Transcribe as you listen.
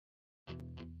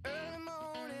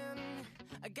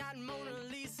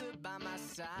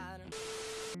inside.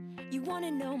 You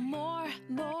wanna know more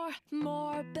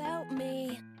about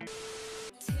me?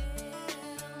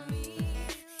 Tell me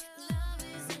love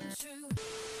isn't true,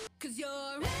 'cause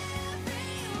you're everywhere.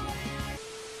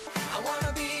 I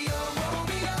wanna be your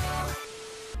Romeo.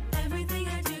 Everything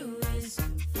I do is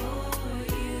for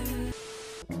you.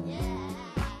 Yeah,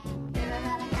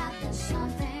 everybody got this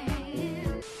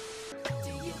something.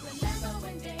 Do you remember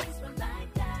when days were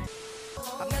like that?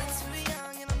 I'm not too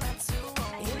young and I'm not too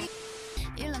old.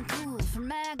 You look cool from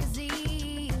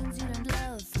magazines. You learned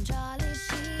love from Charlie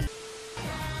Sheen.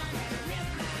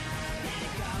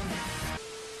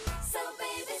 So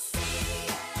baby, see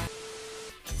it.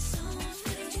 So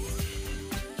free.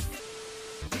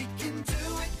 We can do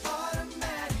it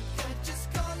automatic. I just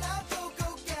call out, go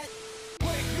get.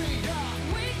 Wake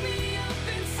me up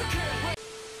inside.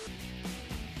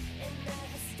 In the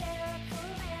hysterical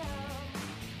realm.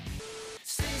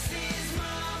 Stacey's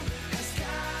mom has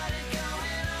got it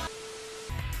going on.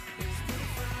 It's pretty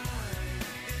fun.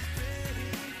 It's pretty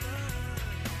fun.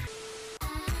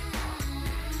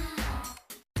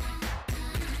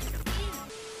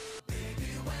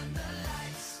 Baby, when the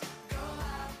lights go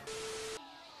out.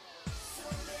 So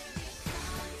baby,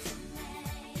 come to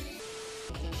me.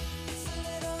 It's a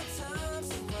little time,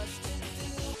 so much to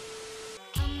do.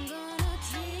 I'm gonna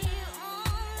keep on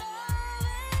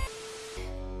loving.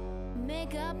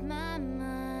 Make up my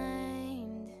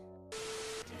mind.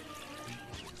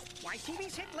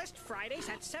 YTV's hit list Fridays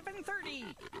at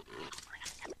 7:30.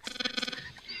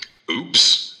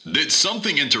 Oops, did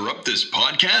something interrupt this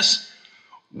podcast?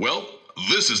 Well,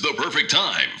 this is the perfect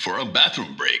time for a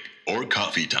bathroom break or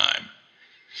coffee time.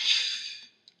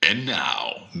 And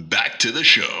now, back to the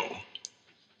show.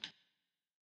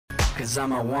 'Cause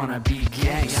I'm a wannabe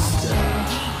gangster.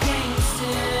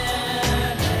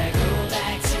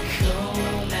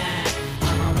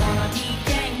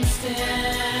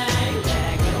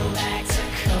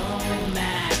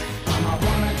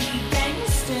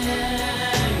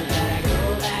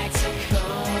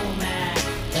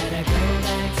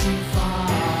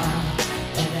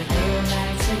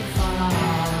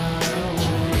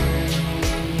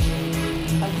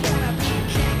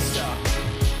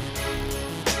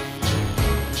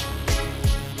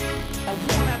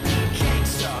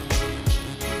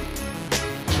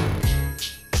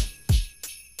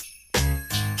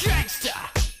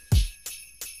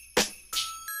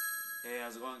 Hey,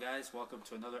 how's it going, guys? Welcome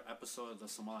to another episode of the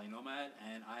Somali Nomad,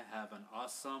 and I have an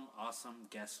awesome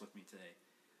guest with me today.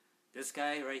 This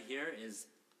guy right here is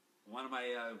one of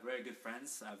my very good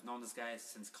friends. I've known this guy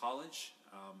since college,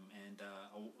 and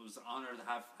it was an honor to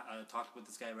have talked with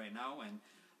this guy right now, and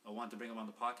I wanted to bring him on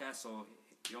the podcast. So,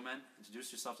 yo, man,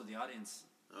 introduce yourself to the audience.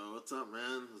 What's up,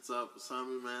 man? What's up,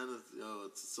 Sami, man?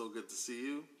 It's so good to see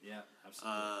you. Yeah,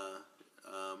 absolutely.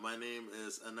 My name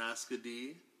is Anaska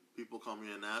Dee. People call me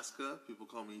Anaska. People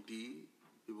call me Dee.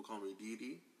 People call me Dee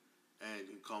Dee. And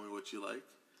you can call me what you like.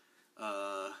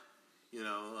 I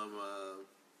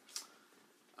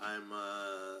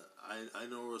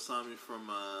know Rosami from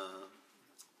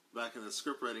back in the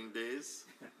script writing days.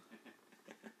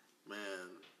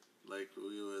 Man, like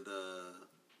we would,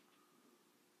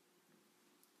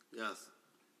 yes.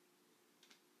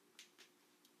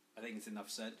 I think it's enough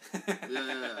said.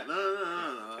 Yeah.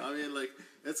 No. I mean, like,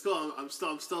 it's cool. I'm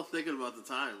still thinking about the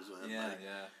times, man. Yeah, like,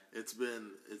 yeah. It's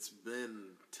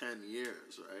been 10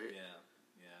 years, right? Yeah.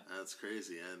 That's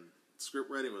crazy. And script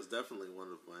writing was definitely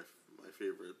one of my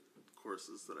favorite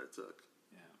courses that I took.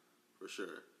 Yeah. For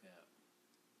sure.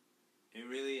 Yeah. It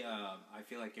really, I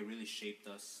feel like it really shaped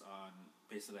us on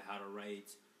basically how to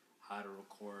write, how to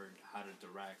record, how to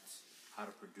direct, how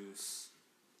to produce.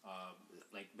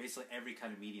 Like basically every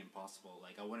kind of medium possible.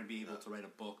 Like I wouldn't be able to write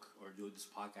a book or do this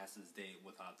podcast this day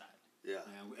without that. Yeah.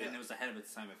 And it was ahead of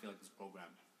its time. I feel like this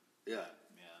program. Yeah.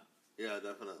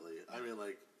 Definitely. Yeah. I mean,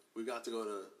 like we got to go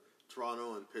to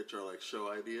Toronto and pitch our like show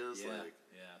ideas. Yeah. Like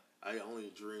I only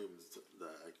dreamed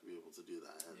that I could be able to do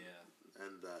that.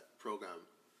 And that program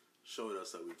showed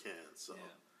us that we can.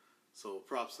 So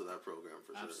props to that program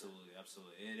for sure.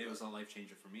 Absolutely. It was a life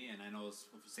changer for me, and I know it's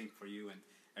the same for you and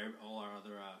all our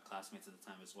other classmates at the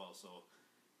time as well. So,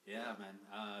 yeah. Man.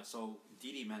 So,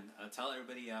 Dee Dee, man, tell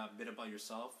everybody a bit about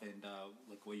yourself and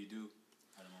like what you do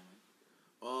at the moment.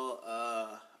 Well,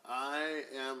 I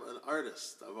am an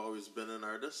artist. I've always been an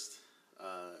artist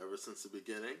ever since the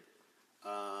beginning.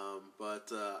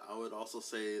 But I would also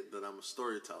say that I'm a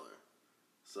storyteller.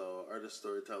 So, artist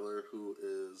storyteller who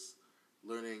is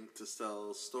learning to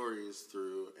tell stories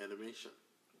through animation.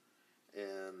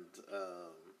 And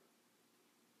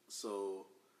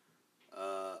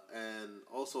and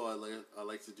also I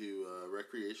like to do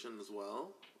recreation as well,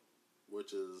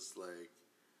 which is like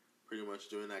pretty much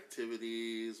doing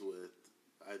activities with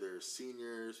either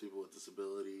seniors, people with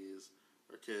disabilities,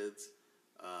 or kids.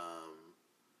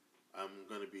 I'm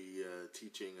going to be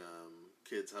teaching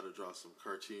kids how to draw some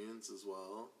cartoons as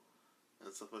well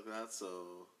and stuff like that.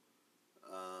 So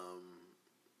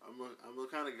I'm the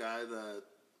kind of guy that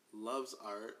loves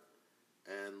art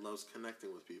and loves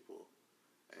connecting with people.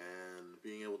 And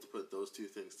being able to put those two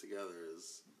things together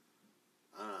is,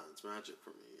 I don't know, it's magic for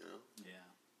me, you know? Yeah,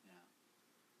 yeah,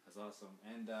 that's awesome.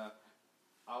 And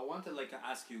I want to like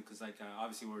ask you because like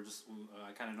obviously we're just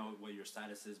I kind of know what your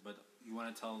status is, but you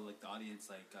want to tell like the audience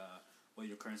like what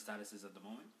your current status is at the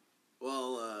moment?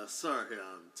 Well, sorry,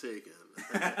 I'm taken.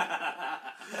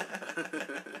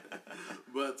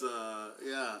 But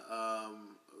yeah,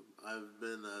 I've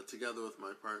been together with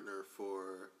my partner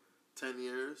for 10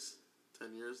 years.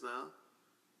 10 years now,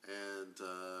 and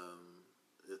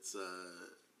it's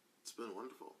been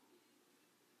wonderful.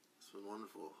 It's been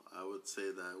wonderful. I would say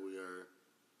that we are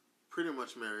pretty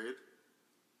much married.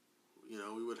 You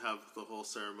know, we would have the whole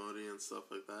ceremony and stuff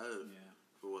like that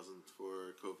if it wasn't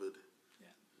for COVID,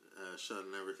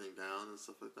 shutting everything down and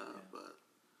stuff like that. Yeah. But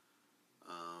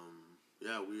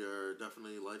yeah, we are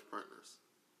definitely life partners.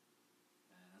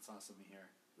 And that's awesome to hear.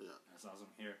 Yeah, that's awesome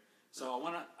to hear. So I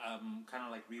want to kind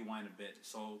of like rewind a bit.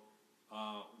 So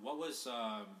what was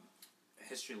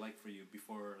history like for you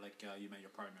before like you met your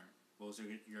partner? What was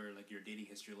your dating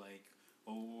history like?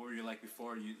 What were you like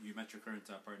before you met your current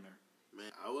partner?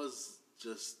 Man, I was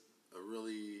just a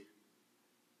really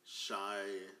shy,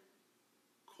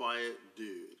 quiet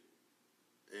dude,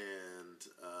 and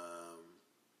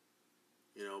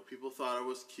you know, people thought I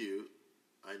was cute.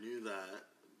 I knew that,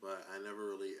 but I never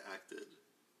really acted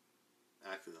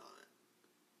on it.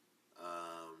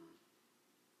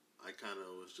 I kind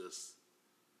of was just,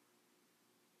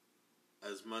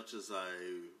 as much as I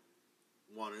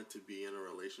wanted to be in a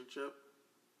relationship,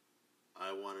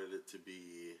 I wanted it to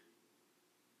be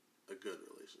a good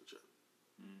relationship.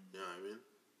 You know what I mean?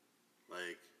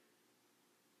 Like,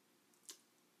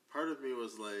 part of me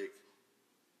was like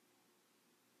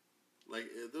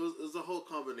it was a whole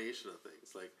combination of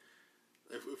things. Like,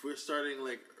 if we're starting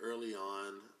like early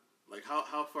on, like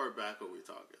how far back are we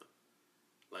talking?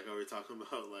 Like, are we talking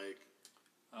about like?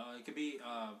 It could be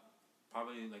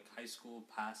probably like high school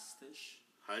past-ish.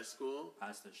 High school?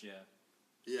 Past-ish, yeah.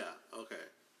 Yeah. Okay.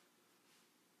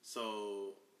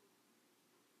 So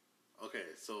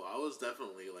I was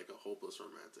definitely like a hopeless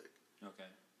romantic. Okay.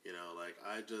 You know, like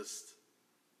I just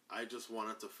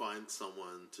wanted to find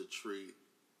someone to treat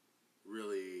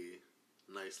really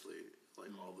nicely,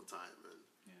 like all the time, and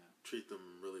treat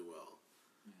them really well.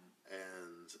 Yeah.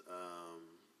 And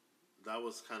that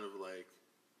was kind of like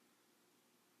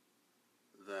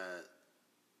that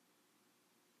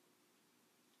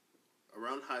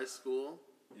around high school.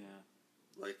 Yeah.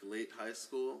 Like late high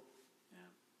school. Yeah.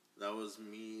 That was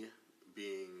me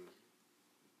being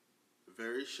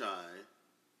very shy,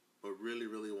 but really,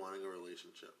 really wanting a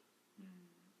relationship.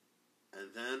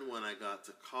 And then when I got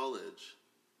to college,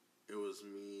 it was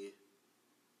me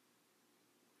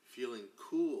feeling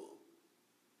cool,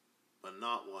 but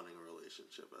not wanting a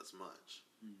relationship as much.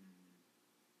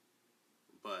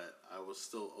 But I was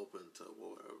still open to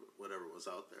whatever was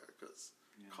out there, because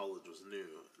college was new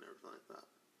and everything like that.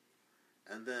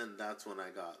 And then that's when I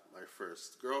got my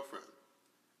first girlfriend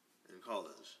in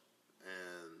college,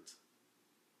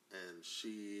 and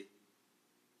she,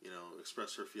 you know,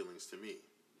 expressed her feelings to me.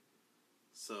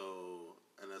 So,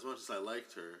 and as much as I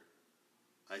liked her,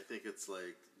 I think it's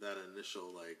like that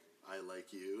initial like I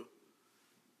like you,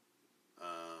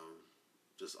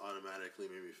 just automatically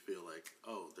made me feel like,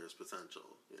 oh, there's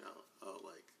potential, you know, oh,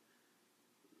 like,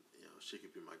 you know, she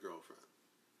could be my girlfriend,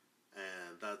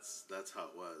 and that's how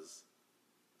it was.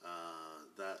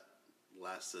 That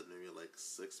lasted maybe like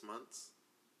 6 months.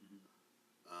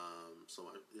 So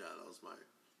that was my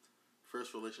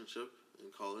first relationship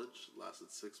in college. Lasted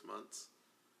 6 months,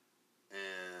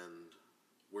 and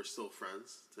we're still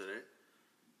friends today.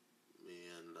 Me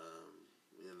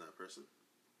and that person,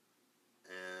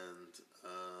 and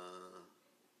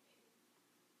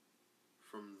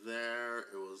from there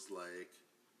it was like,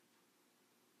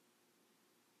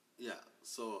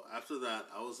 so after that,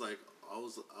 I was a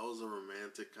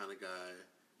romantic kind of guy.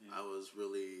 Yeah. I was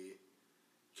really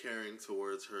caring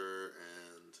towards her,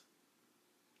 and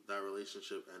that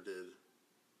relationship ended.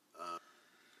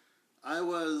 I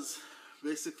was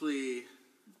basically,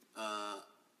 I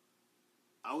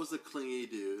was a clingy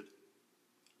dude.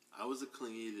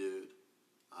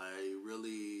 I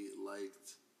really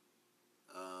liked,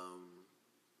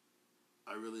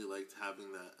 I really liked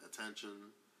having that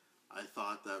attention. I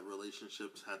thought that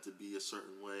relationships had to be a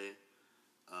certain way.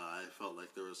 I felt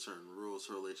like there were certain rules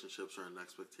for relationships, certain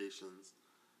expectations,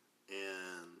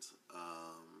 and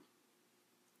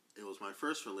it was my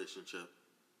first relationship,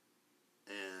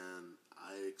 and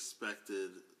I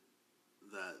expected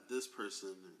that this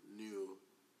person knew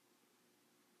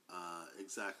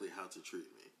exactly how to treat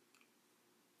me.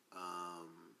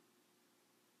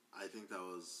 I think that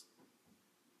was,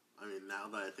 I mean, now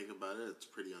that I think about it, it's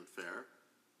pretty unfair,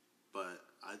 but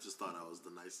I just thought I was the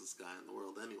nicest guy in the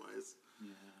world anyways.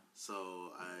 Yeah.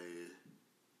 So I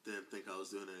didn't think I was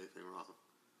doing anything wrong.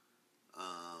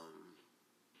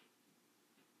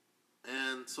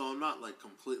 And so I'm not like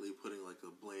completely putting like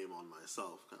a blame on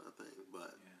myself kind of thing,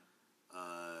 but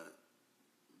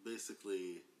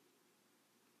basically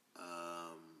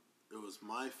it was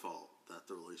my fault that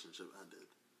the relationship ended.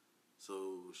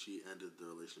 So she ended the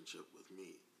relationship with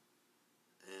me.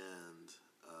 And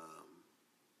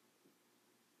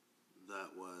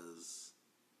that was,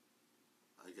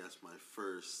 I guess, my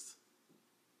first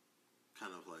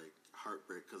kind of like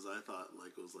heartbreak, because I thought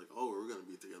like it was like, oh, we're gonna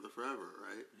be together forever,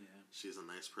 right? Yeah. She's a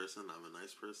nice person, I'm a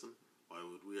nice person. Why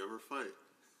would we ever fight?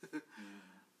 Yeah.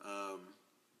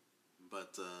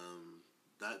 But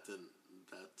that didn't.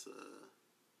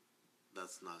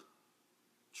 That's not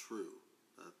true.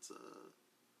 That's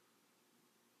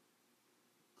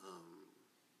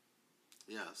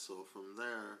yeah. So from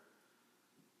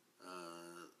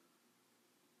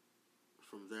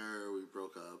there we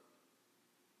broke up,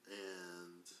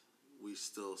 and we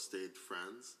still stayed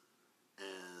friends.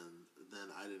 And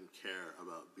then I didn't care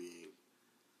about being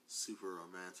super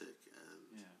romantic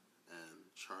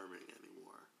and charming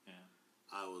anymore. Yeah.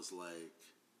 I was like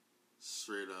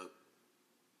straight up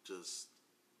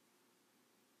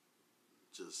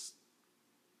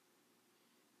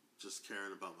just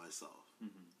caring about myself,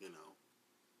 you know.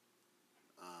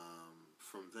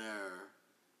 From there,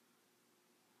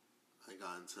 I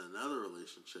got into another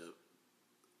relationship.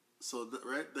 So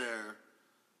right there,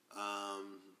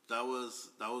 that was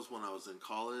when I was in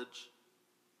college,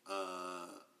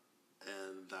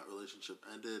 and that relationship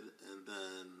ended, and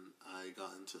then I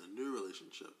got into a new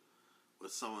relationship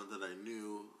with someone that I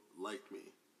knew liked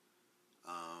me.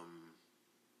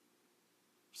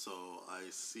 So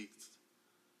I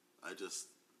just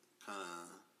kind of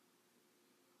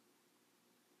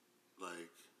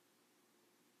like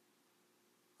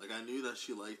I knew that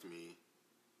she liked me,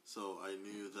 so I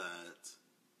knew that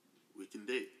we can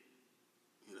date,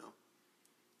 you know?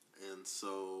 And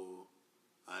so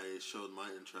I showed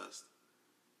my interest,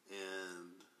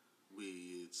 and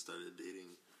we started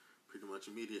dating pretty much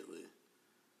immediately.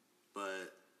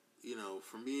 But, you know,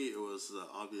 for me, it was the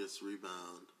obvious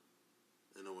rebound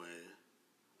in a way.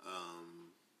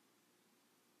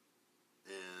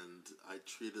 And I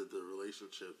treated the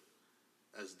relationship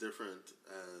as different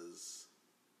as,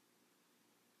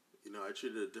 you know, I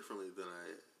treated it differently than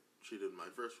I treated my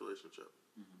first relationship.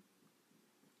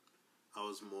 I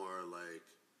was more like,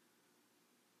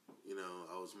 you know,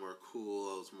 I was more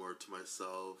cool, I was more to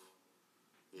myself.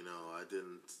 You know, I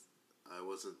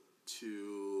wasn't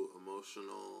too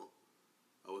emotional,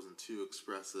 I wasn't too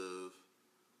expressive,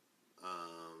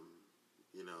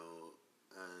 you know,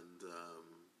 and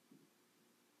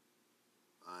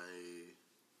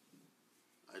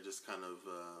I just kind of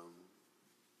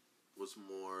was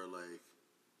more like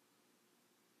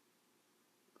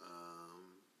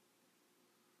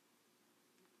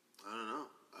I don't know.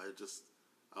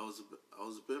 I was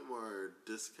a bit more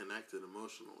disconnected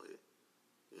emotionally,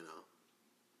 you know.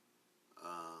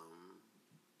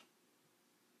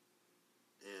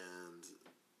 And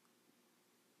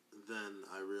then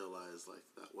I realized like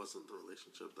that wasn't the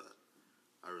relationship that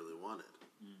I really wanted.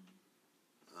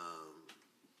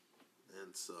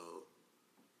 And so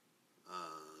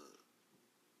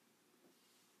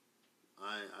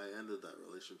I ended that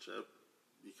relationship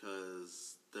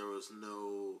because there was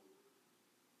no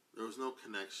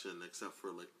connection except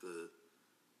for like the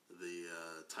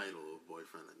title of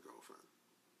boyfriend and girlfriend,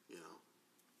 you know.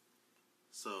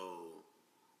 So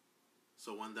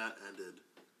when that ended,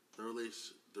 the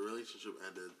relationship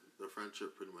ended, the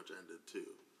friendship pretty much ended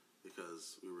too,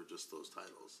 because we were just those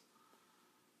titles.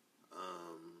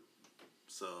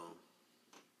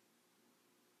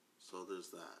 So there's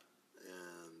that,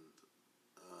 and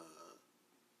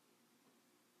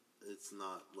it's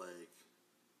not like,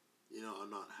 you know, I'm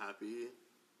not happy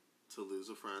to lose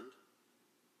a friend,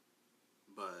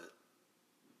 but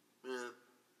man,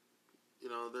 you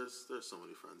know, there's so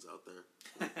many friends out there.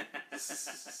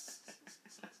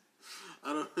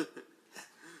 I don't.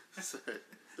 Sorry.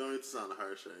 don't need to sound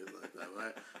harsh or anything like that.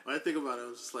 When I think about it,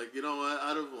 I'm just like, you know what?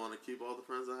 I don't want to keep all the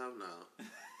friends I have now.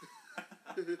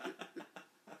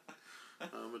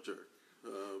 I'm a jerk,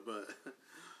 but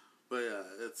yeah,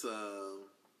 it's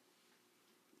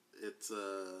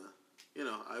you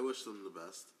know, I wish them the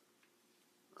best.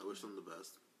 I wish them the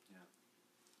best. Yeah.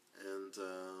 And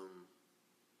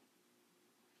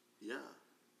yeah,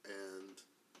 and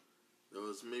there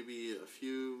was maybe a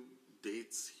few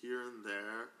dates here and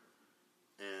there,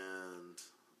 and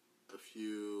a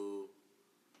few,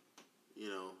 you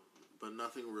know, but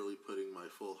nothing really putting my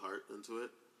full heart into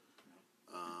it.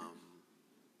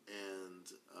 And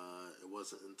it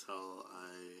wasn't until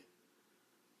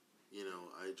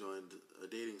I joined a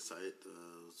dating site. There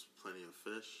was Plenty of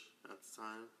Fish at the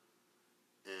time,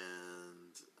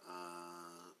 and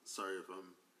sorry if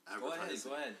I'm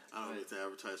advertising. Go ahead. I don't need to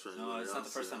advertise for anybody No, else. it's not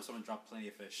the first time someone dropped Plenty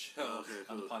of Fish on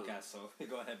the podcast. So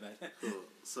go ahead, man. Cool.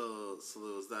 So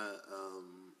there was that,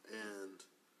 and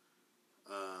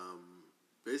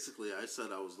basically I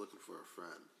said I was looking for a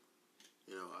friend.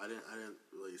 You know, I didn't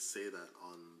really say that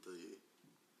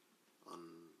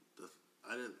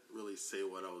I didn't really say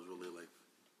what I was really like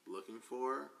looking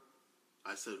for.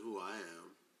 I said who I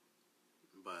am,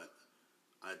 but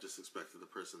I just expected the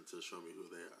person to show me who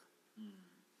they are.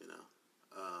 You know,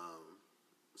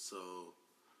 so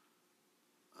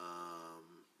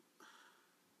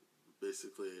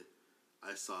basically,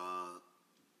 I saw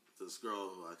this girl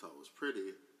who I thought was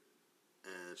pretty,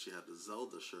 and she had the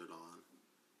Zelda shirt on,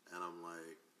 and I'm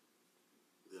like,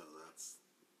 yo,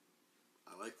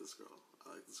 I like this girl. I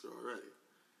like this girl already.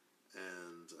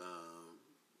 And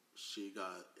she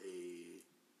got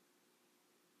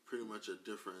pretty much a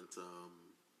different,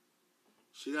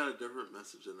 she got a different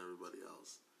message than everybody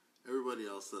else. Everybody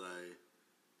else that I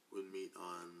would meet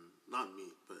on, not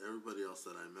meet, but everybody else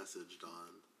that I messaged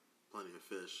on Plenty of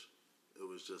Fish, it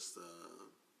was just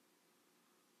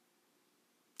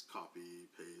copy,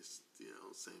 paste, you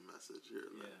know, same message here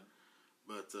and there.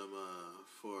 But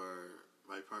for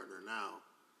my partner now,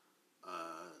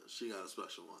 she got a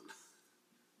special one.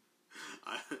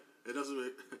 I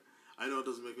know it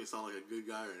doesn't make me sound like a good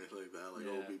guy or anything like that. Like,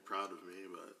 oh, be proud of me,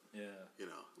 but you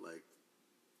know, like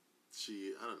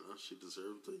she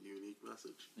deserved a unique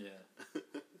message. Yeah.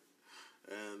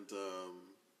 And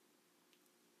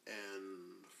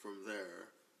from there,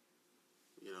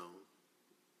 you know,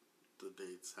 the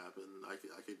dates happen. I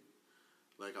could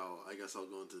like I guess I'll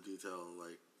go into detail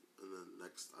like in the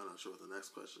next. I'm not sure what the next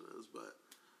question is, but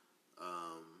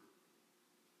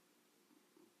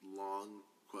long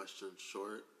question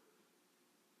short,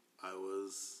 I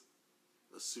was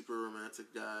a super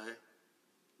romantic guy.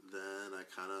 Then I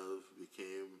kind of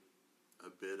became a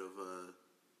bit of a,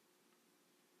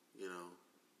 you know,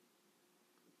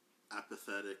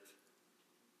 apathetic,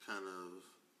 kind of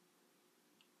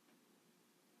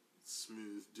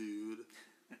smooth dude,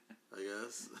 I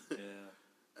guess. Yeah.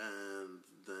 And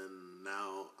then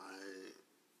now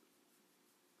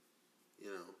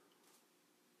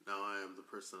now I am the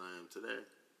person I am today.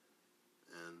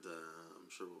 And I'm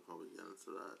sure we'll probably get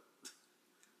into that.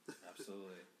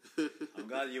 Absolutely. I'm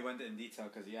glad you went in detail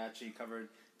because you actually covered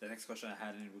the next question I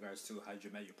had in regards to how you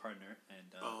met your partner,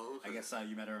 and okay. I guess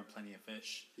you met her on Plenty of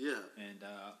Fish. Yeah. And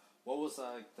what was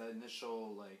the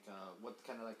initial what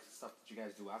kind of stuff did you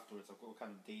guys do afterwards? Like what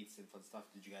kind of dates and fun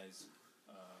stuff did you guys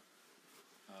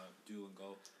do and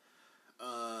go?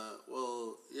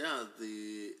 Well, yeah.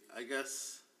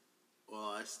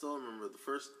 I still remember the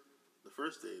first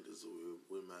date is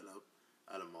we met up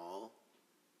at a mall.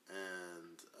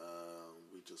 And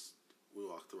we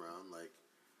walked around. Like,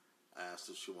 I asked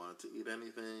if she wanted to eat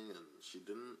anything, and she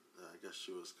didn't. I guess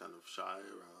she was kind of shy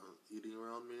around eating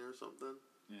around me or something.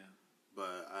 Yeah.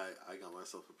 But I got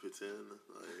myself a poutine.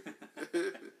 Like,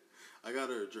 I got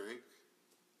her a drink,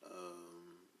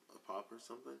 a pop or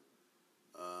something,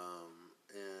 and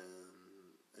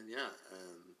yeah,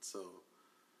 and so.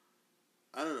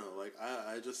 I don't know, like,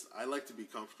 I like to be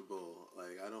comfortable,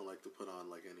 like, I don't like to put on,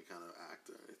 like, any kind of act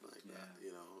or anything like that,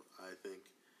 you know, I think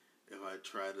if I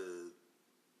try to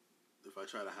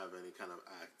have any kind of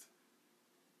act,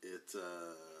 it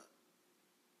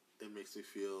makes me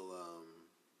feel,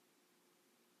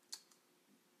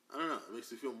 I don't know, it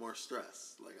makes me feel more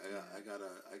stressed, like, I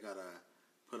gotta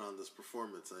put on this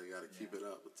performance, I gotta keep it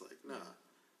up, it's like, nah,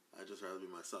 I'd just rather be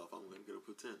myself, I'm gonna get a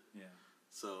poutine,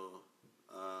 so,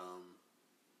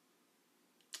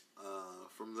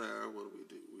 from there, what did we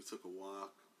do? We took a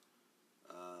walk,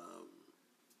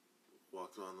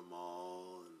 walked around the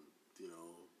mall, and, you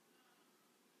know,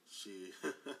 she,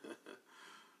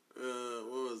 what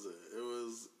was it? It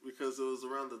was because it was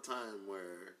around the time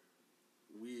where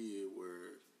we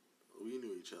were we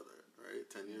knew each other, right?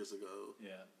 10 years ago,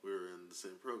 Yeah. we were in the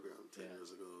same program. 10 Yeah.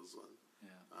 years ago was when Yeah.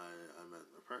 I met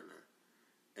my partner.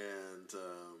 And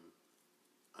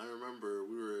I remember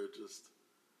we were just...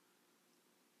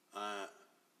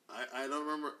 I don't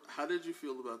remember. How did you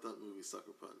feel about that movie,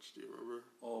 Sucker Punch? Do you remember?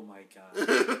 Oh my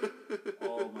god.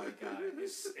 Oh my god.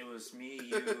 It was me,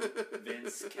 you,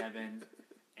 Vince, Kevin,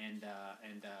 and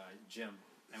Jim.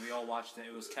 And we all watched it.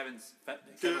 It was Kevin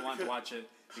wanted to watch it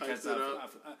because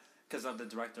of the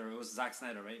director. It was Zack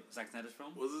Snyder, right? Zack Snyder's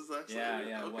film? Was it Zack Yeah, Snyder?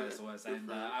 yeah, Okay. it was. Good And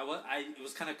for him. it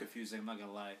was kind of confusing, I'm not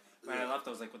gonna lie. When I Yeah. left, I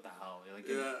was like, what the hell? Like,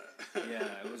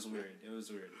 Yeah. it was weird. It was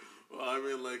weird. Well, I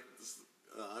mean, like,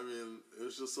 it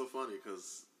was just so funny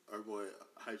because our boy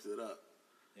hyped it up.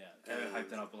 Yeah, Kevin And-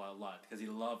 hyped it up a lot because he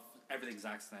loved everything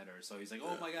Zack Snyder. So he's like,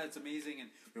 "Oh my god, it's amazing!" And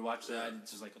we watched that, and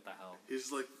it's just like, "What the hell?"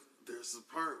 He's like, there's a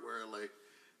part where, like,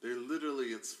 they're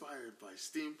literally inspired by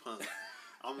steampunk.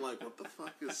 I'm like, what the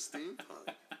fuck is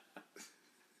steampunk?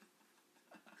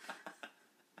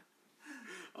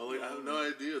 I'm like, I have no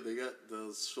idea. They got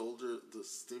the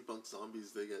steampunk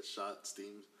zombies, they get shot,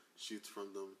 steam shoots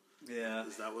from them. Yeah,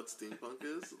 Is that what steampunk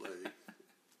is? Like,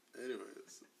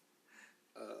 anyways.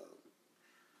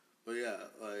 But yeah,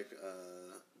 like,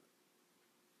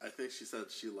 I think she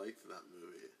said she liked that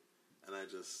movie. And I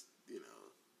just,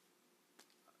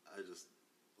 I just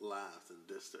laughed and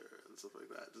dissed her and stuff like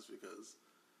that just because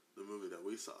the movie that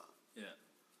we saw. yeah,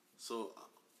 So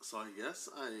I guess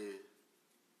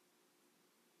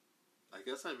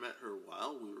I met her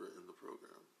while we were in the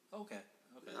program. okay,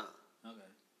 Yeah. okay.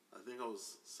 I think I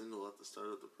was single at the start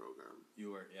of the program.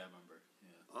 You were, yeah, I remember,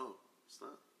 yeah, Oh,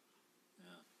 snap.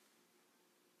 yeah,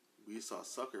 We saw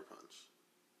Sucker Punch.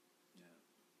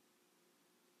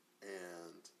 yeah.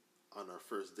 And on our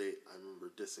first date, I remember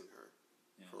dissing her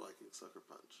Yeah. for liking Sucker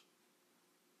Punch.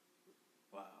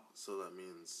 Wow. So that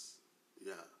means,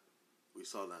 yeah, we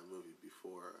saw that movie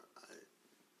before I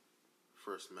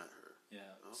first met her.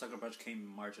 Yeah, Okay. Sucker Punch came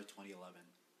March of 2011.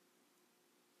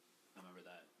 I remember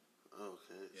that.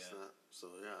 Okay, Yeah. snap. So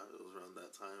yeah, it was around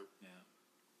that time. Yeah.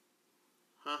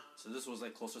 Huh? So this was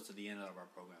like closer to the end of our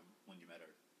program when you met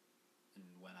her, and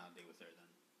went on a date with her. Then.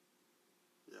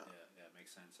 Yeah. Yeah, it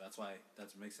makes sense. That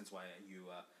makes sense why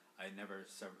I never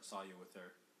saw you with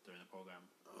her during the program.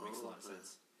 It makes a lot of okay.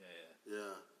 sense. Yeah.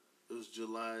 Yeah. It was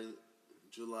July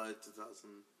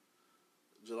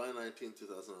 19,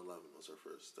 2011 was our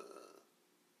first,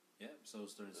 Yeah, so it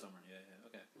was during summer. Yeah,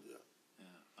 okay. yeah. Yeah.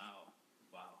 Wow.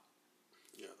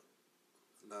 Yeah.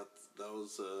 That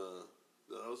was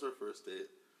our first date.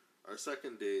 Our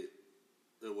second date,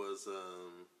 it was,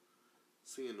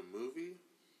 seeing a movie.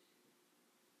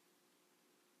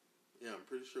 Yeah, I'm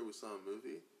pretty sure we saw a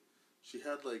movie. She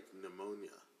had, like,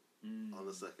 pneumonia on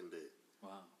the second date.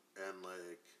 Wow. And,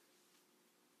 like,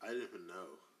 I didn't even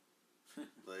know.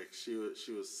 Like, she was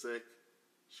sick.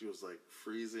 She was, like,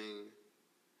 freezing.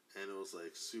 And it was,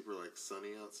 like, super, like,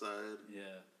 sunny outside.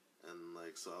 Yeah. And,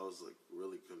 like, so I was, like,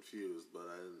 really confused. But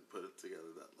I didn't put it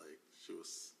together that, like, she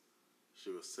was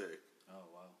sick. Oh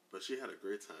wow. But she had a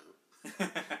great time.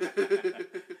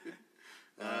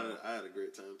 I had a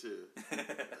great time, too.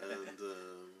 And,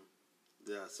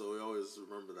 yeah, so we always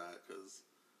remember that because,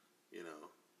 if,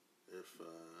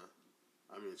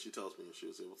 she tells me if she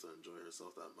was able to enjoy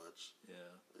herself that much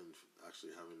Yeah. and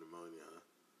actually having pneumonia,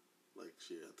 like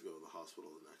she had to go to the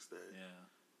hospital the next day, Yeah.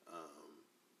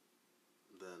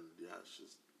 then yeah,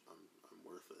 I'm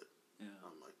worth it. Yeah.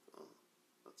 I'm like, oh,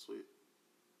 that's sweet.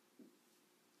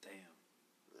 Damn.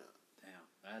 Yeah.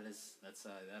 That's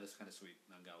kind of sweet.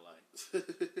 Not gonna lie.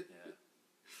 Yeah.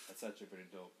 That's actually pretty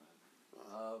dope,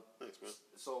 man. Thanks, man.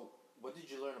 So, what did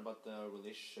you learn about the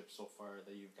relationship so far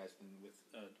that you guys been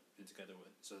together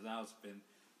with? So now it's been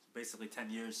basically 10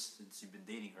 years since you've been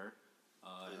dating her,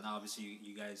 and now obviously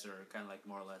you guys are kind of like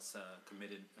more or less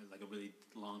committed, like a really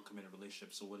long committed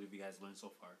relationship. So what have you guys learned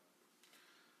so far?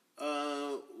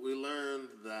 We learned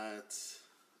that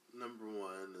number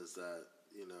one is that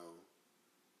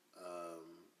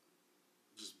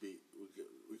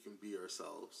we can be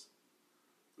ourselves.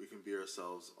 We can be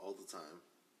ourselves all the time.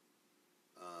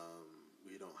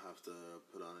 We don't have to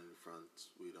put on any fronts.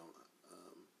 We don't.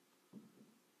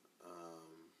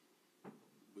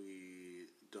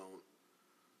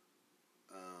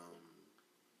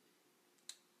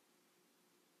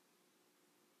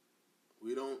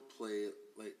 We don't play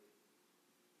like.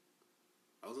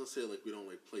 I was gonna say like we don't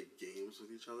like play games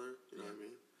with each other. You know what I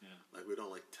mean? Yeah. Like we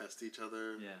don't like test each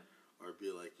other. Yeah. Or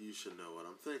be like, you should know what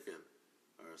I'm thinking,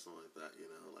 or something like that.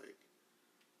 Like.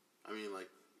 I mean, like.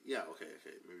 Yeah, okay.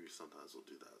 Maybe sometimes we'll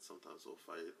do that. Sometimes we'll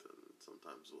fight, and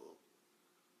sometimes we'll.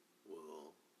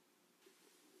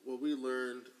 What we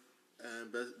learned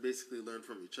and basically learn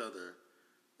from each other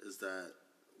is that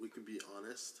we can be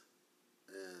honest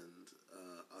and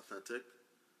authentic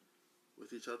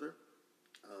with each other.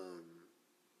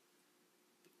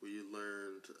 We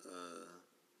learned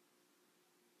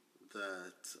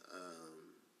that,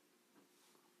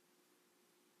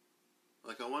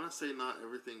 like, I want to say not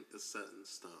everything is set in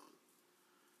stone.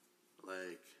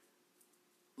 Like,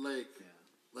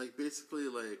 basically,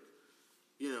 like,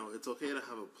 it's okay to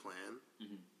have a plan,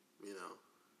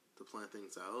 to plan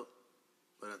things out,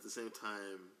 but at the same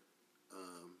time,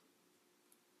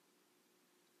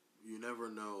 you never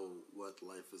know what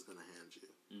life is going to hand you.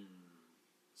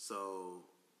 So,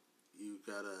 you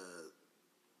gotta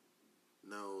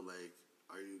know, like,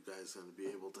 are you guys going to be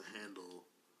able to handle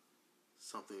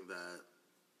something that,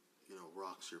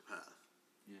 rocks your path?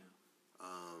 Yeah.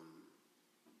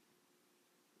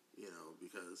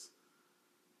 Because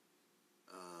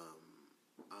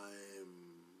I'm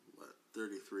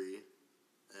 33,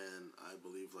 and I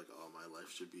believe like, oh, my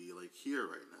life should be like here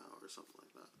right now or something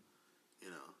like that,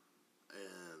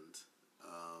 and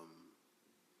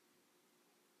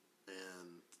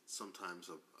sometimes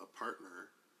a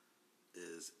partner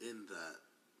is in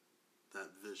that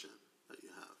vision that you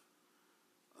have,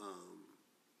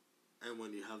 and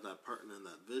when you have that partner in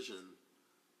that vision,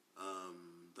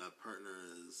 that partner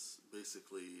is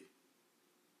basically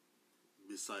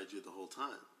beside you the whole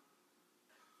time.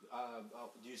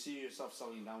 Do you see yourself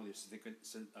settling down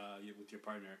with your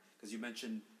partner? Because you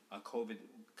mentioned COVID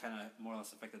kind of more or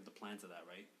less affected the plans of that,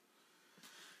 right?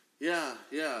 Yeah.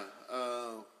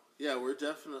 We're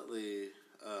definitely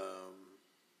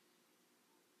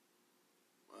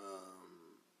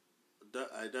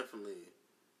I definitely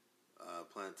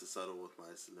plan to settle with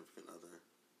my significant other,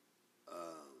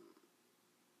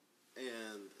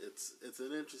 and it's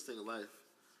an interesting life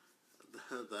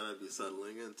that I'd be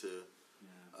settling into.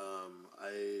 Yeah.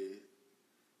 I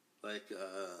like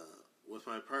with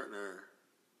my partner,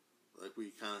 like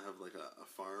we kind of have like a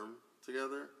farm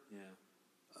together. Yeah.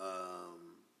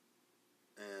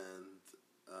 And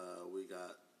we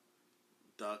got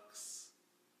ducks,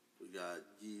 we got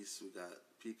geese, we got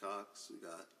peacocks, we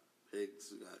got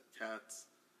pigs, we got cats,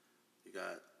 we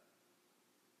got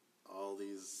all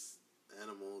these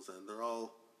animals, and they're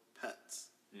all pets.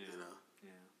 Yeah.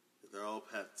 Yeah. They're all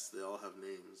pets. They all have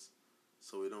names,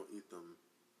 so we don't eat them.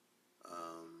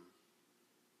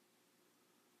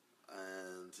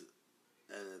 And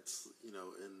it's in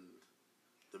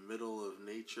the middle of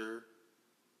nature,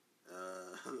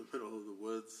 in the middle of the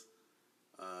woods.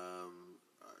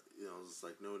 There's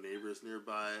like no neighbors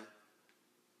nearby,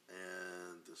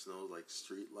 and there's no like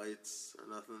street lights or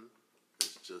nothing.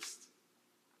 It's just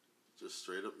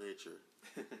straight up nature.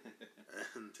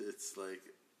 And it's like,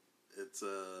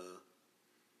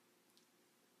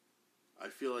 I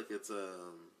feel like it's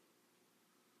a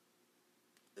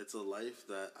life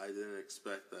that I didn't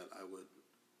expect that I would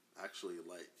actually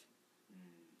like.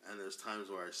 And there's times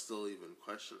where I still even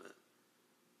question it.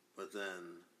 But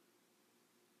then,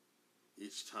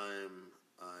 each time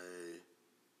I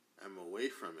am away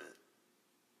from it,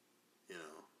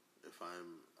 if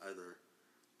I'm either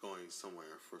going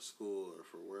somewhere for school or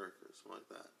for work or something like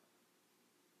that,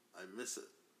 I miss it.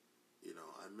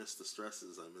 I miss the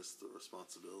stresses, I miss the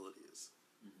responsibilities,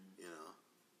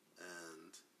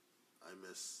 and I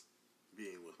miss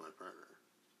being with my partner.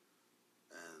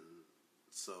 And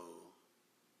so,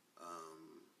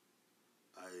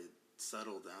 I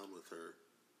settle down with her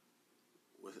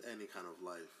with any kind of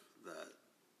life that,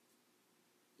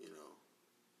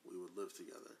 we would live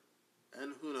together.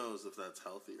 And who knows if that's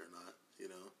healthy or not,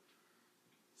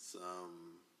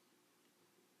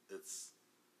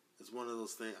 It's one of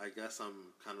those things. I guess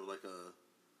I'm kind of like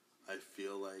I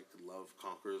feel like love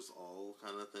conquers all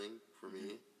kind of thing for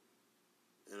me,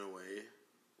 in a way,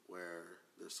 where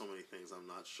there's so many things I'm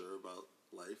not sure about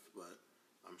life, but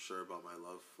I'm sure about my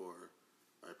love for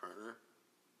my partner.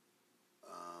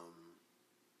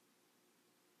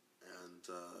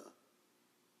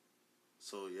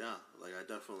 So yeah, like I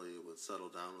definitely would settle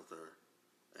down with her,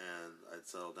 and I'd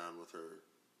settle down with her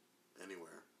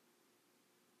anywhere.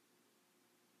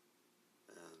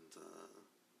 And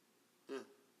yeah,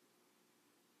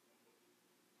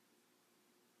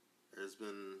 there's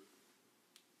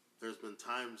been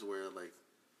times where like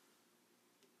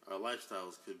our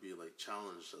lifestyles could be like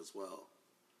challenged as well,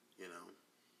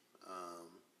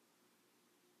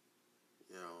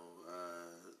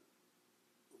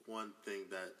 one thing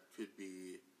that could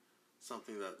be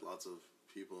something that lots of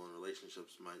people in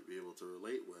relationships might be able to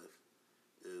relate with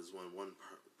is when one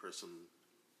person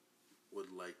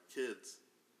would like kids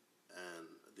and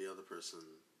the other person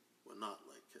would not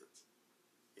like kids,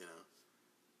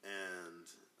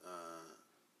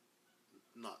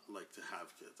 like to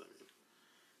have kids. I mean,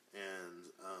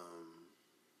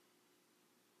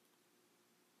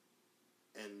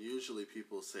 and usually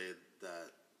people say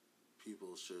that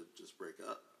people should just break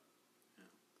up. Yeah.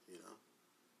 You know,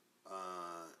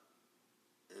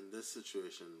 in this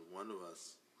situation, one of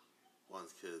us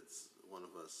wants kids, one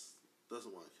of us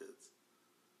doesn't want kids,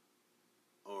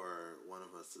 or one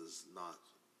of us is not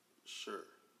sure.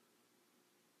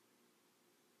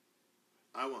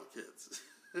 I want kids.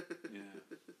 Yeah.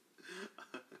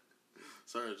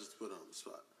 Sorry, just put it on the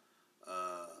spot.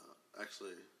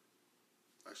 Actually,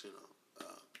 no.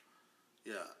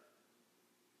 Yeah.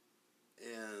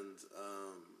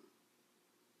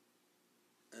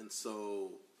 And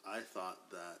so I thought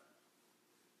that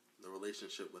the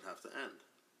relationship would have to end,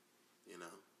 you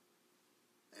know,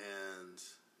 and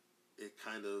it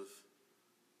kind of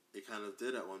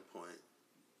did at one point,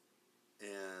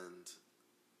 and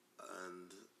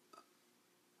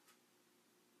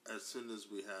as soon as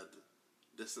we had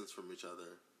distance from each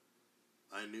other,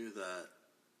 I knew that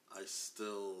I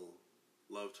still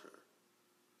loved her,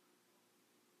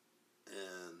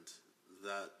 and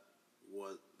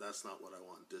that's not what I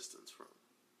want distance from.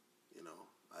 You know,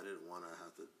 I didn't want to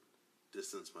have to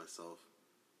distance myself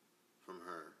from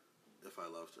her if I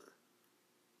loved her.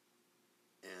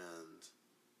 And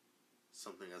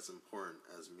something as important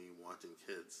as me wanting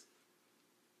kids,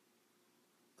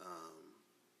 it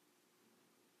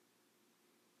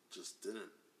just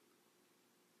didn't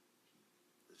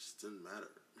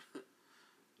matter.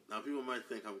 Now people might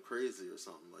think I'm crazy or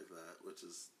something like that, which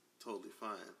is totally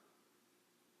fine.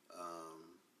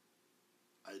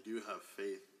 I do have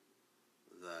faith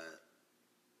that,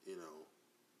 you know,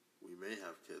 we may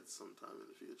have kids sometime in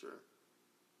the future.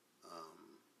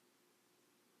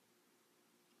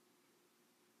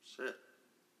 Shit.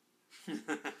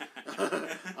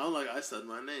 I'm like, I said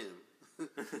my name.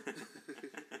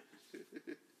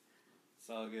 It's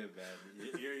all good, man.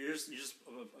 You're just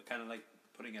kind of like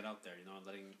putting it out there, you know,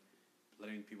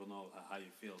 letting people know how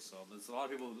you feel. So there's a lot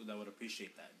of people that would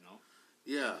appreciate that, you know.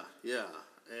 Yeah,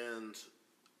 and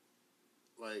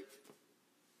like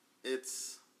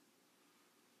it's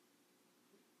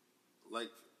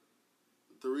like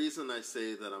the reason I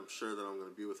say that I'm sure that I'm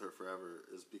going to be with her forever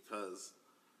is because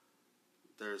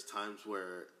there's times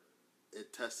where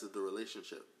it tested the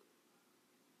relationship.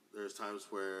 There's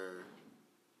times where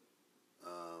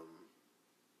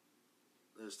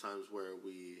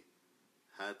we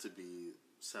had to be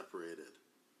separated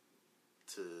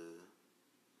to,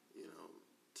 you know,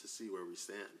 to see where we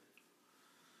stand.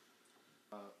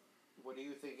 What do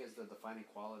you think is the defining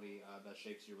quality that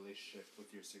shapes your relationship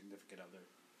with your significant other?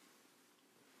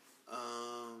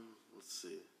 Let's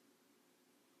see.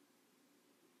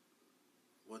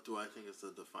 What do I think is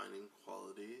the defining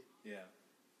quality? Yeah.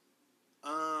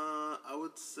 I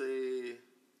would say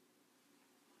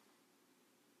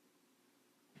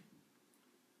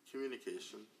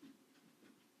communication.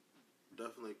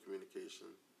 Definitely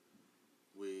communication.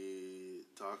 We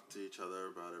talk to each other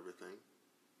about everything.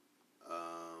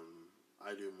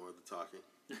 I do more of the talking.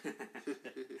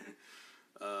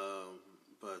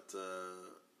 But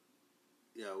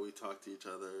yeah, we talk to each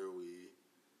other. We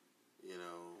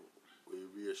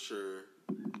reassure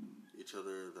each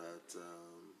other that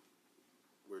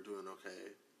we're doing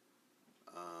okay.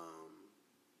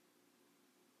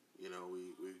 You know,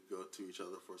 we go to each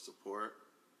other for support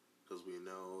because we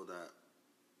know that,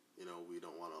 you know, we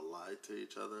don't want to lie to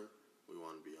each other. We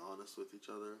want to be honest with each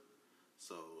other.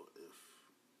 So if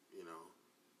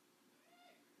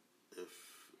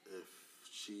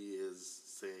she is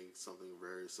saying something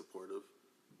very supportive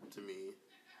to me,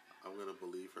 I'm gonna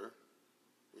believe her.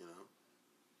 You know.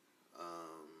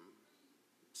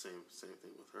 Same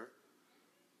thing with her.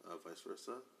 Vice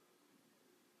versa.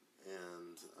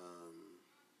 And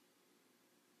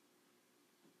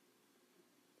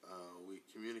we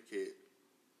communicate.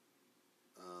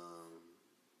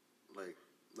 Like,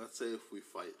 let's say if we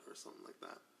fight or something like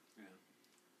that. Yeah.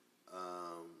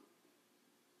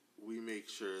 We make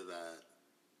sure that,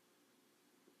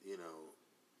 you know,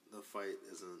 the fight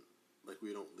isn't, like,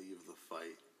 we don't leave the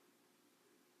fight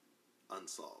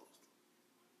unsolved,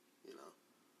 you know?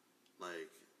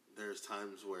 Like, there's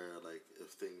times where, like,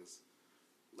 if things,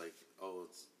 like, oh,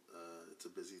 it's a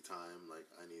busy time, like,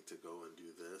 I need to go and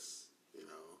do this, you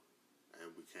know,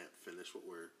 and we can't finish what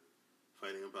we're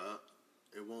fighting about,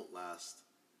 it won't last,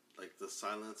 like, the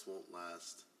silence won't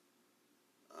last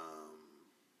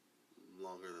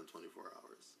longer than 24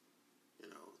 hours. You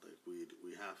know, like we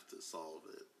have to solve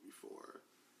it before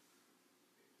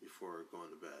going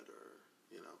to bed, or,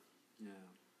 you know. Yeah.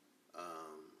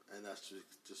 And that's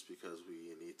just because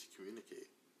we need to communicate,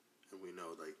 and we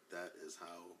know like that is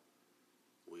how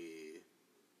we.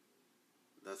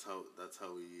 That's how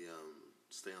we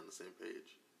stay on the same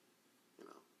page. You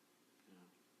know.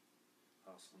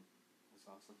 Awesome. That's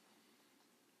awesome.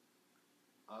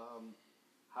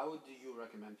 How do you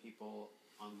recommend people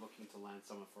on looking to land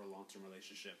someone for a long-term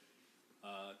relationship?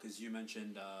 Because you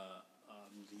mentioned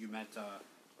you met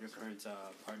your current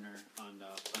partner on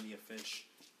Plenty of Fish.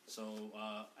 So,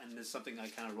 and there's something I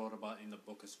kind of wrote about in the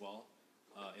book as well,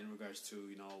 in regards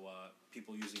to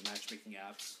people using matchmaking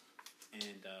apps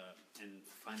and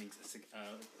finding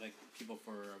like people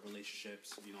for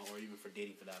relationships, or even for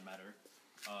dating for that matter.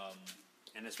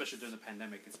 And especially during the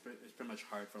pandemic, it's pretty much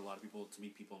hard for a lot of people to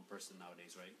meet people in person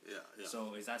nowadays, right? Yeah.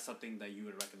 So is that something that you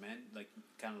would recommend? Like,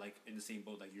 kind of like in the same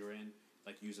boat like you're in,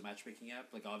 like use a matchmaking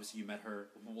app? Like, obviously you met her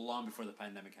long before the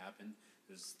pandemic happened.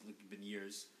 There's been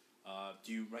years.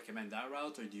 Do you recommend that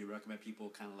route, or do you recommend people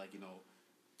kind of like,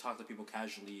 talk to people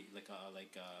casually, like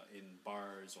in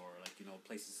bars or like,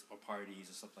 places or parties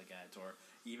or stuff like that, or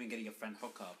even getting a friend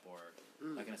hookup or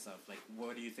that kind of stuff? Like,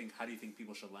 what do you think? How do you think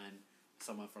people should land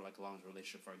someone for like a long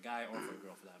relationship, for a guy or for a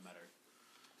girl for that matter?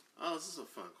 Oh, this is a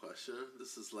fun question.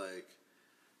 This is like,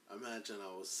 imagine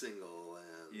I was single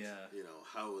and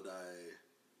how would I?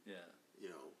 Yeah.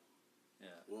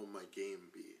 What would my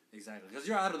game be? Exactly, because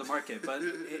you're out of the market. But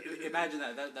imagine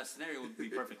that scenario would be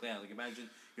perfect. Yeah, like imagine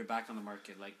you're back on the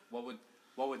market. Like, what would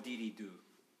Dee Dee do?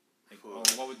 Like, or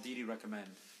what would Dee Dee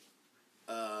recommend?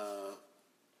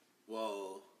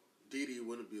 Well, Dee Dee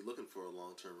wouldn't be looking for a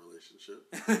long-term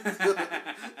relationship. Just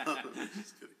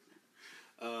kidding.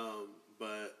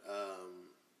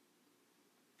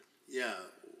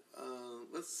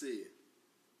 Let's see.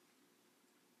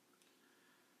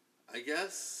 I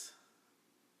guess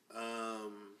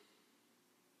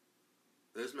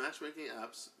there's matchmaking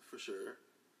apps for sure,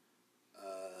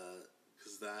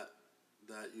 because that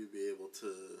you'd be able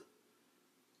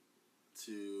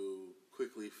to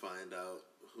quickly find out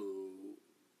who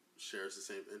shares the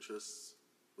same interests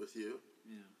with you.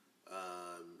 Yeah.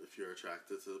 If you're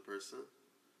attracted to the person,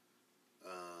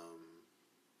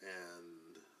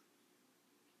 and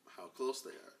how close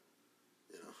they are,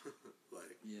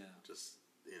 like just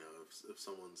if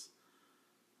someone's,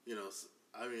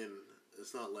 I mean,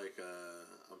 it's not like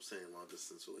I'm saying long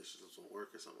distance relationships won't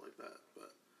work or something like that,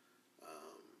 but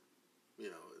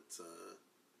it's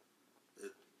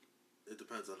it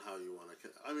depends on how you want to.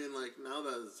 I mean, like now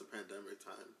that it's a pandemic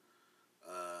time,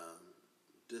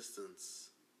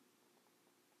 distance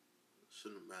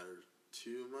shouldn't matter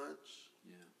too much.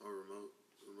 Yeah. Or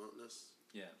remoteness.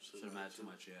 Yeah. Shouldn't matter too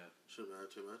much. Yeah. Shouldn't matter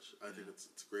too much. I think it's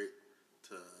great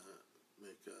to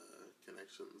make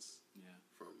connections. Yeah.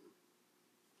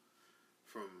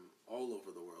 From all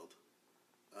over the world.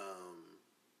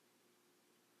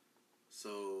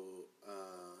 So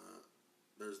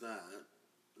there's that.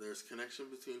 There's connection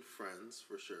between friends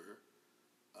for sure.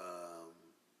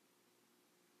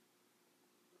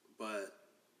 But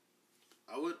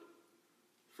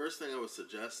first thing I would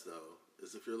suggest though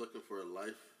is if you're looking for a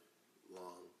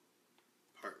lifelong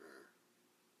partner,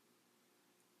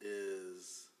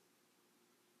 is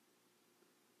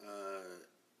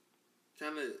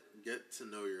kind of get to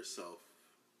know yourself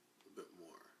a bit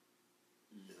more,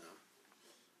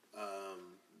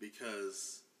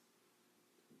 because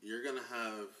you're gonna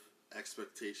have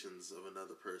expectations of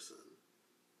another person,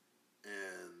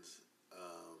 and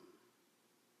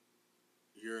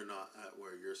you're not at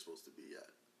where you're supposed to be yet,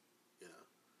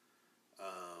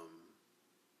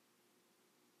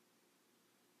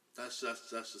 That's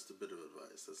just a bit of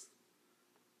advice. That's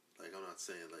like, I'm not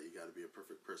saying that you got to be a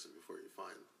perfect person before you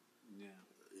find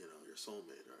your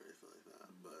soulmate or anything like that,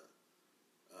 but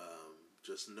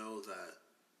just know that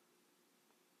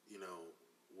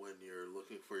when you're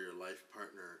looking for your life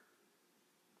partner,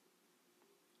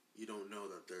 you don't know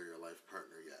that they're your life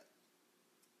partner yet.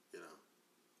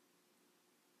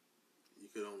 You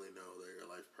could only know they're your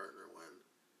life partner when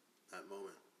that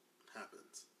moment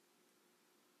happens.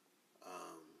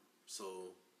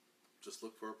 So just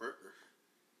look for a partner.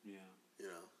 Yeah.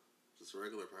 Just a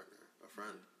regular partner, a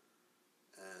friend,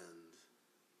 and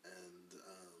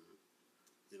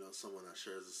someone that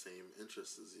shares the same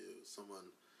interests as you,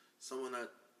 someone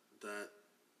that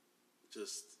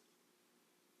just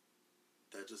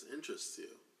interests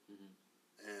you,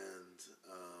 and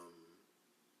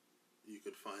you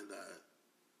could find that.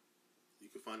 You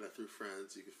could find that through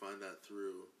friends. You could find that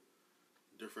through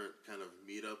different kind of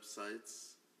meetup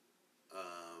sites,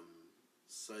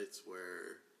 sites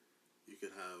where you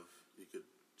could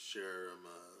share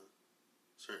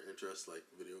certain interests like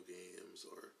video games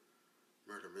or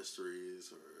murder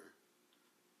mysteries or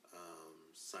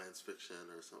science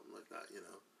fiction or something like that, you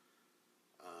know.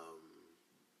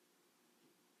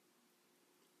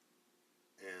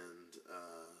 And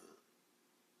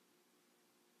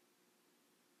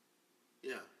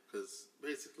yeah, because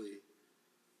basically,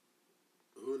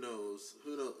 who knows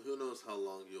how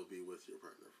long you'll be with your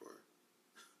partner for?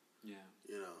 Yeah.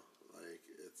 You know, like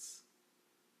it's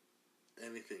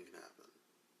anything can happen.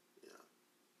 Yeah.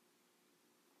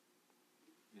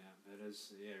 Yeah, it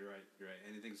is. Yeah, you're right. You're right.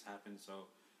 Anything's happened, so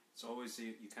it's always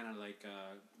you kind of like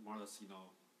more or less,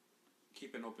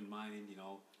 keep an open mind.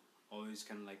 Always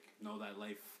kind of like know that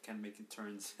life can make it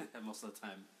turns most of the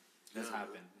time. It does Yeah.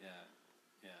 happen. Yeah,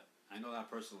 yeah. I know that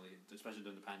personally, especially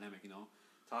during the pandemic.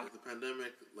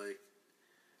 Like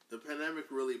the pandemic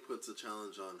really puts a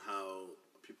challenge on how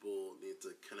people need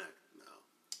to connect now.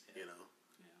 Yeah. You know.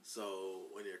 Yeah. So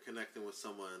when you're connecting with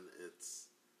someone, it's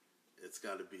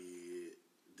got to be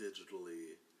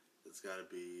digitally. It's got to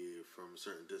be from a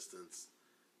certain distance.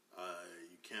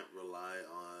 You can't rely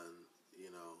on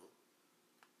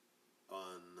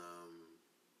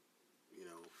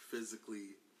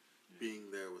physically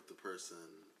being there with the person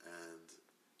and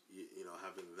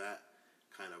having that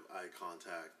kind of eye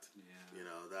contact. Yeah.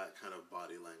 That kind of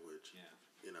body language. Yeah.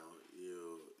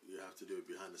 You have to do it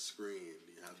behind a screen.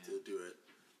 You have to do it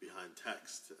behind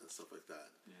text and stuff like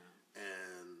that. Yeah.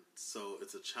 And so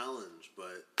it's a challenge,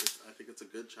 but I think it's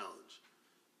a good challenge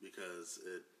because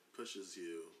it pushes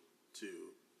you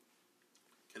to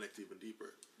connect even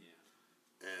deeper. Yeah.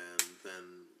 And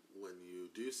then when you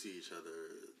do see each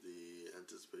other, the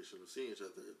anticipation of seeing each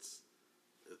other, it's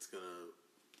gonna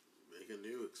make a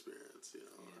new experience,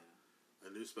 a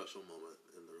new special moment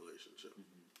in the relationship.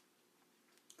 Mm-hmm.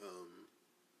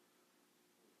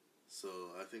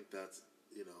 So I think that's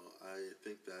I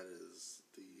think that is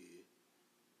the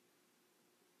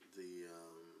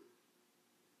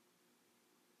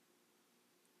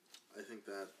I think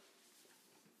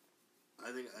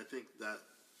that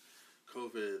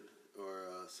COVID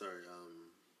or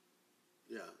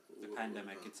The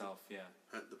pandemic itself, yeah.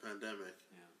 The pandemic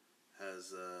Yeah.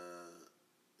 has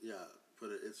put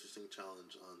an interesting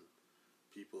challenge on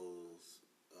people's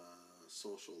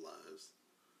social lives,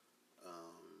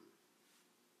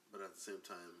 but at the same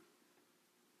time,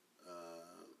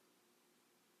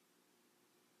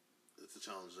 it's a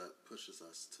challenge that pushes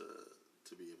us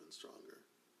to be even stronger.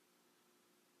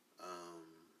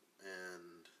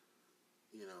 And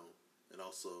it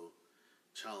also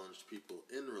challenged people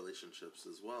in relationships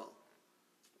as well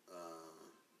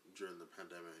during the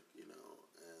pandemic,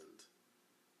 and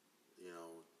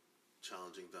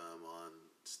challenging them on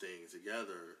staying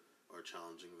together or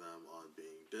challenging them on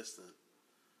being distant,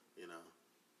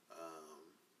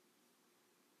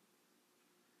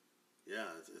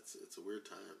 it's a weird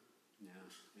time. Yeah.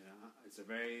 It's a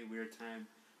very weird time.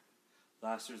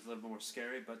 Last year's a little more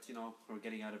scary, but we're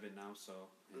getting out of it now, so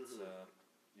it's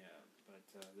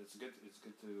But it's good.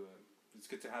 It's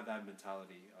good to have that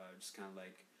mentality. Just kind of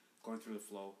like going through the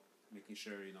flow, making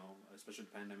sure especially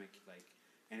the pandemic, like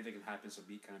anything can happen, so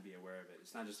be aware of it.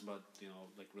 It's not just about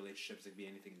like relationships; it could be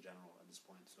anything in general at this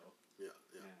point. So Yeah.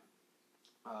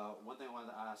 one thing I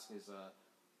wanted to ask is,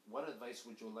 what advice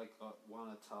would you want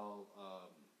to tell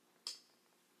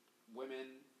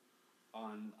women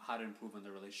on how to improve on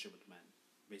their relationship with men,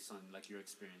 based on like your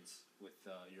experience with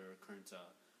your current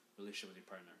relationship with your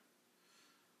partner?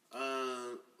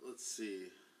 Let's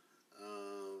see.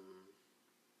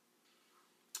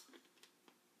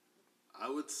 I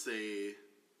would say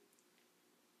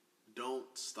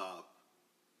don't stop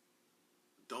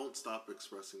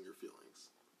expressing your feelings,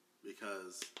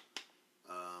 because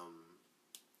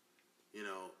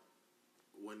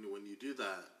when you do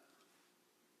that,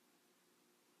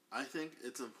 I think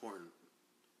it's important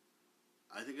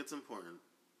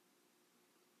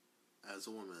as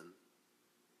a woman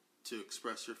to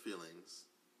express your feelings,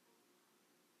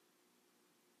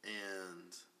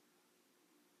 and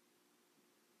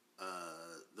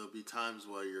there'll be times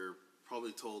where you're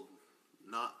probably told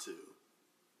not to.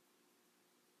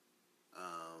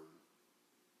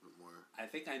 More. I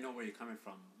think I know where you're coming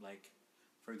from. Like,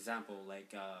 for example,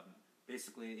 like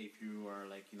basically, if you are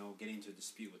like getting into a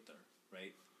dispute with her,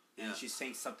 right? And she's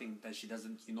saying something that she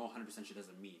doesn't, 100% she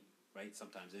doesn't mean, right?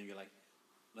 Sometimes, and you're like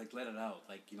let it out,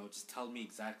 like just tell me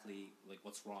exactly like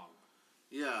what's wrong.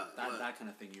 Yeah, that kind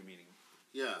of thing you're meaning.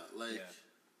 Yeah,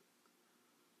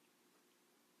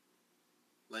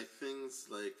 like things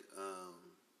like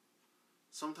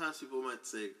sometimes people might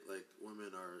say like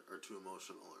women are too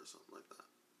emotional or something like that,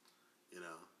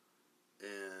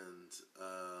 and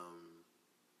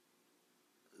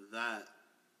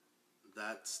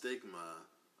that stigma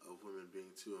of women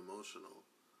being too emotional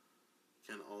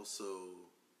can also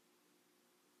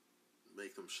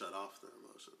make them shut off their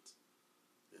emotions.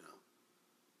 You know.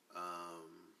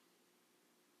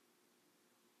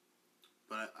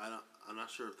 But I'm not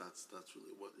sure if that's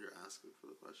really what you're asking for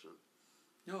the question.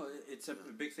 No, it's a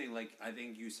big thing. Like I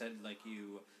think you said,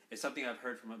 it's something I've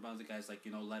heard from a bunch of guys. Like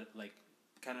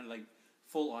kind of like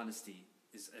full honesty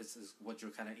is what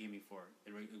you're kind of aiming for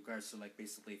in regards to like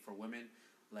basically for women,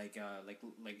 like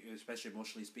especially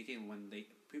emotionally speaking, when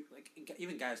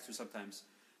even guys too sometimes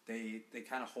they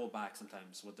kind of hold back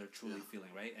sometimes what they're truly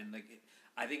feeling, right? And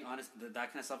I think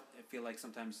that kind of stuff, I feel like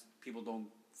sometimes people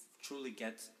don't truly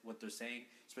get what they're saying,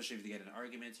 especially if they get in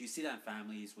arguments. You see that in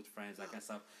families with friends, that kind of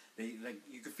stuff. They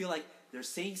you can feel like they're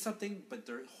saying something, but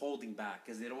they're holding back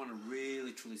because they don't want to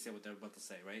really truly say what they're about to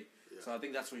say, right? Yeah. So I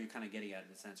think that's what you're kind of getting at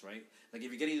in a sense, right? Like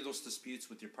if you're getting into those disputes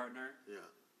with your partner,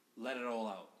 let it all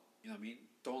out. You know what I mean?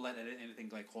 Don't let anything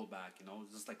like hold back. You know,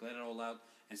 just like let it all out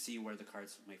and see where the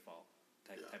cards may fall,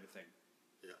 type of thing.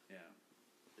 Yeah.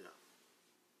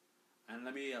 And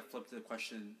let me flip to the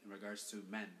question in regards to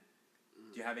men.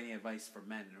 Do you have any advice for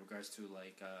men in regards to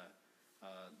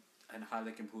and how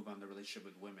they can improve on the relationship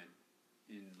with women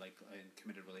in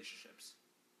committed relationships?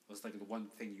 What's like the one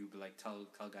thing you like tell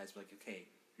guys like, okay,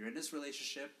 you're in this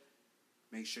relationship,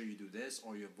 make sure you do this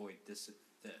or you avoid this.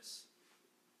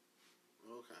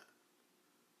 Okay.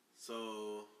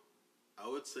 So I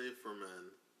would say for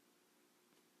men,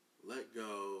 let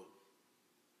go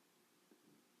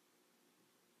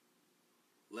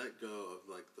of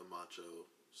like the macho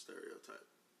stereotype,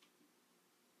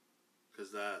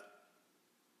 because that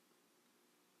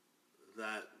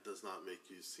does not make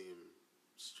you seem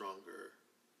stronger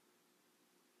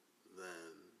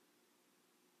than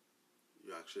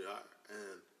you actually are,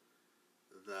 and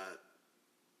that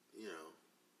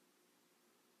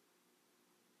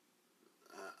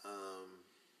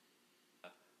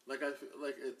like I feel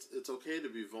like it's okay to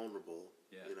be vulnerable.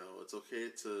 You know, it's okay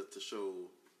to show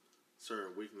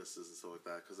certain weaknesses and stuff like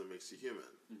that, because it makes you human.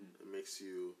 It makes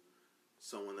you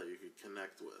someone that you could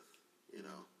connect with. You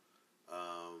know,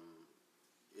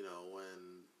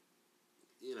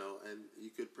 and you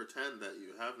could pretend that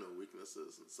you have no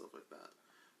weaknesses and stuff like that,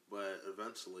 but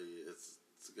eventually it's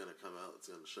gonna come out. It's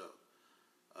gonna show.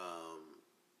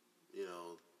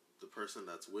 The person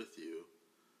that's with you,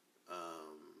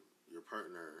 your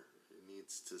partner,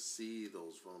 needs to see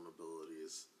those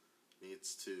vulnerabilities,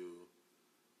 needs to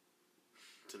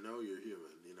know you're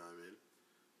human. You know what I mean?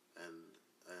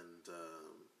 And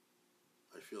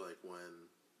I feel like when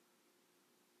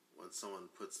someone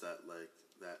puts that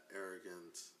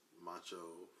arrogant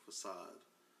macho facade,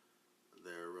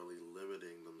 they're really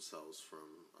limiting themselves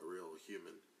from a real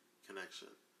human connection.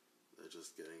 They're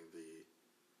just getting the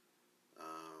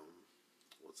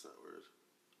what's that word?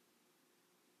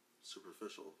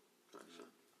 Superficial connection.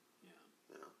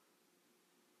 Yeah.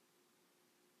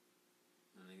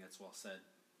 I think that's well said.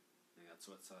 That's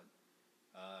what's said.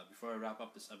 Before I wrap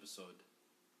up this episode,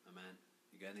 man,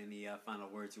 you got any final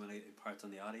words you want to impart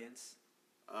on the audience?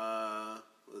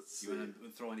 Let's see. You want to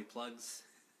throw any plugs?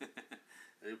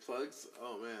 Any plugs?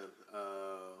 Oh man,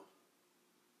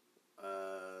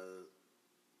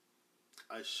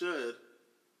 I should,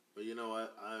 but you know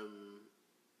what?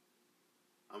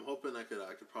 I'm hoping I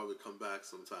could probably come back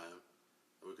sometime,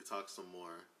 and we could talk some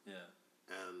more. Yeah.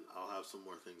 And I'll have some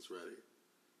more things ready.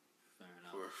 Fair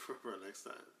enough. For next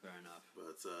time. Fair enough.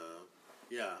 But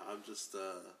yeah, I'm just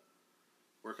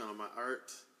working on my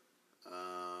art.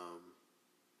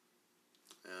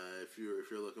 If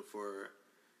you're looking for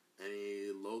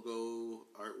any logo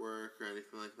artwork or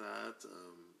anything like that,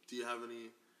 do you have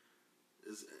any?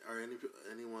 Are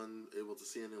anyone able to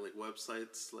see any like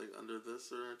websites like under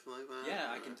this or anything like that?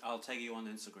 Yeah, I'll tag you on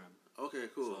Instagram. Okay,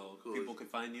 cool. So cool. people can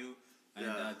find you.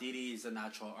 And Dee Dee is a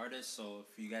natural artist, so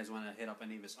if you guys want to hit up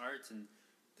any of his art, and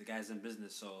the guy's in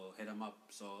business, so hit him up.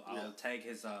 So I'll tag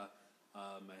his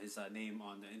name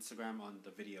on the Instagram on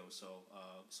the video. So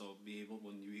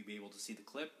when you be able to see the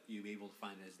clip, you'll be able to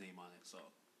find his name on it. So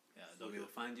they'll be able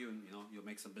to find you, and you'll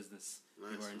make some business.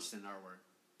 Nice, people are interested in artwork.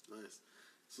 Nice.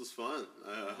 This was fun.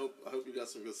 I hope you got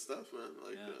some good stuff, man.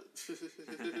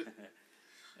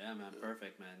 Yeah, man,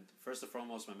 perfect, man. First and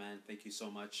foremost, my man, thank you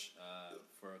so much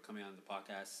for coming on the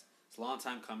podcast. It's a long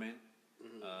time coming.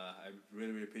 I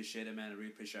really, really appreciate it, man. I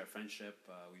really appreciate our friendship.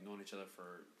 We've known each other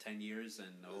for 10 years,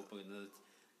 and hopefully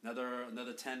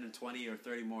another 10 or 20 or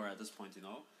 30 more at this point,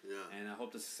 Yeah. And I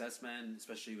hope the success, man,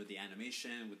 especially with the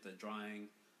animation, with the drawing,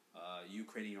 you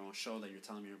creating your own show that you're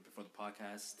telling me before the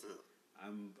podcast. Yeah.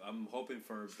 I'm hoping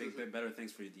for big, better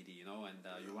things for you, Dee Dee, and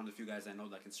you're one of the few guys I know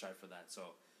that can strive for that.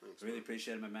 So Thanks, I really man.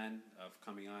 appreciate it, my man, for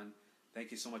coming on. Thank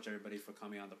you so much, everybody, for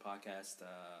coming on the podcast.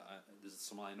 This is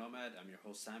Somali Nomad. I'm your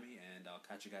host, Sammy, and I'll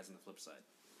catch you guys on the flip side.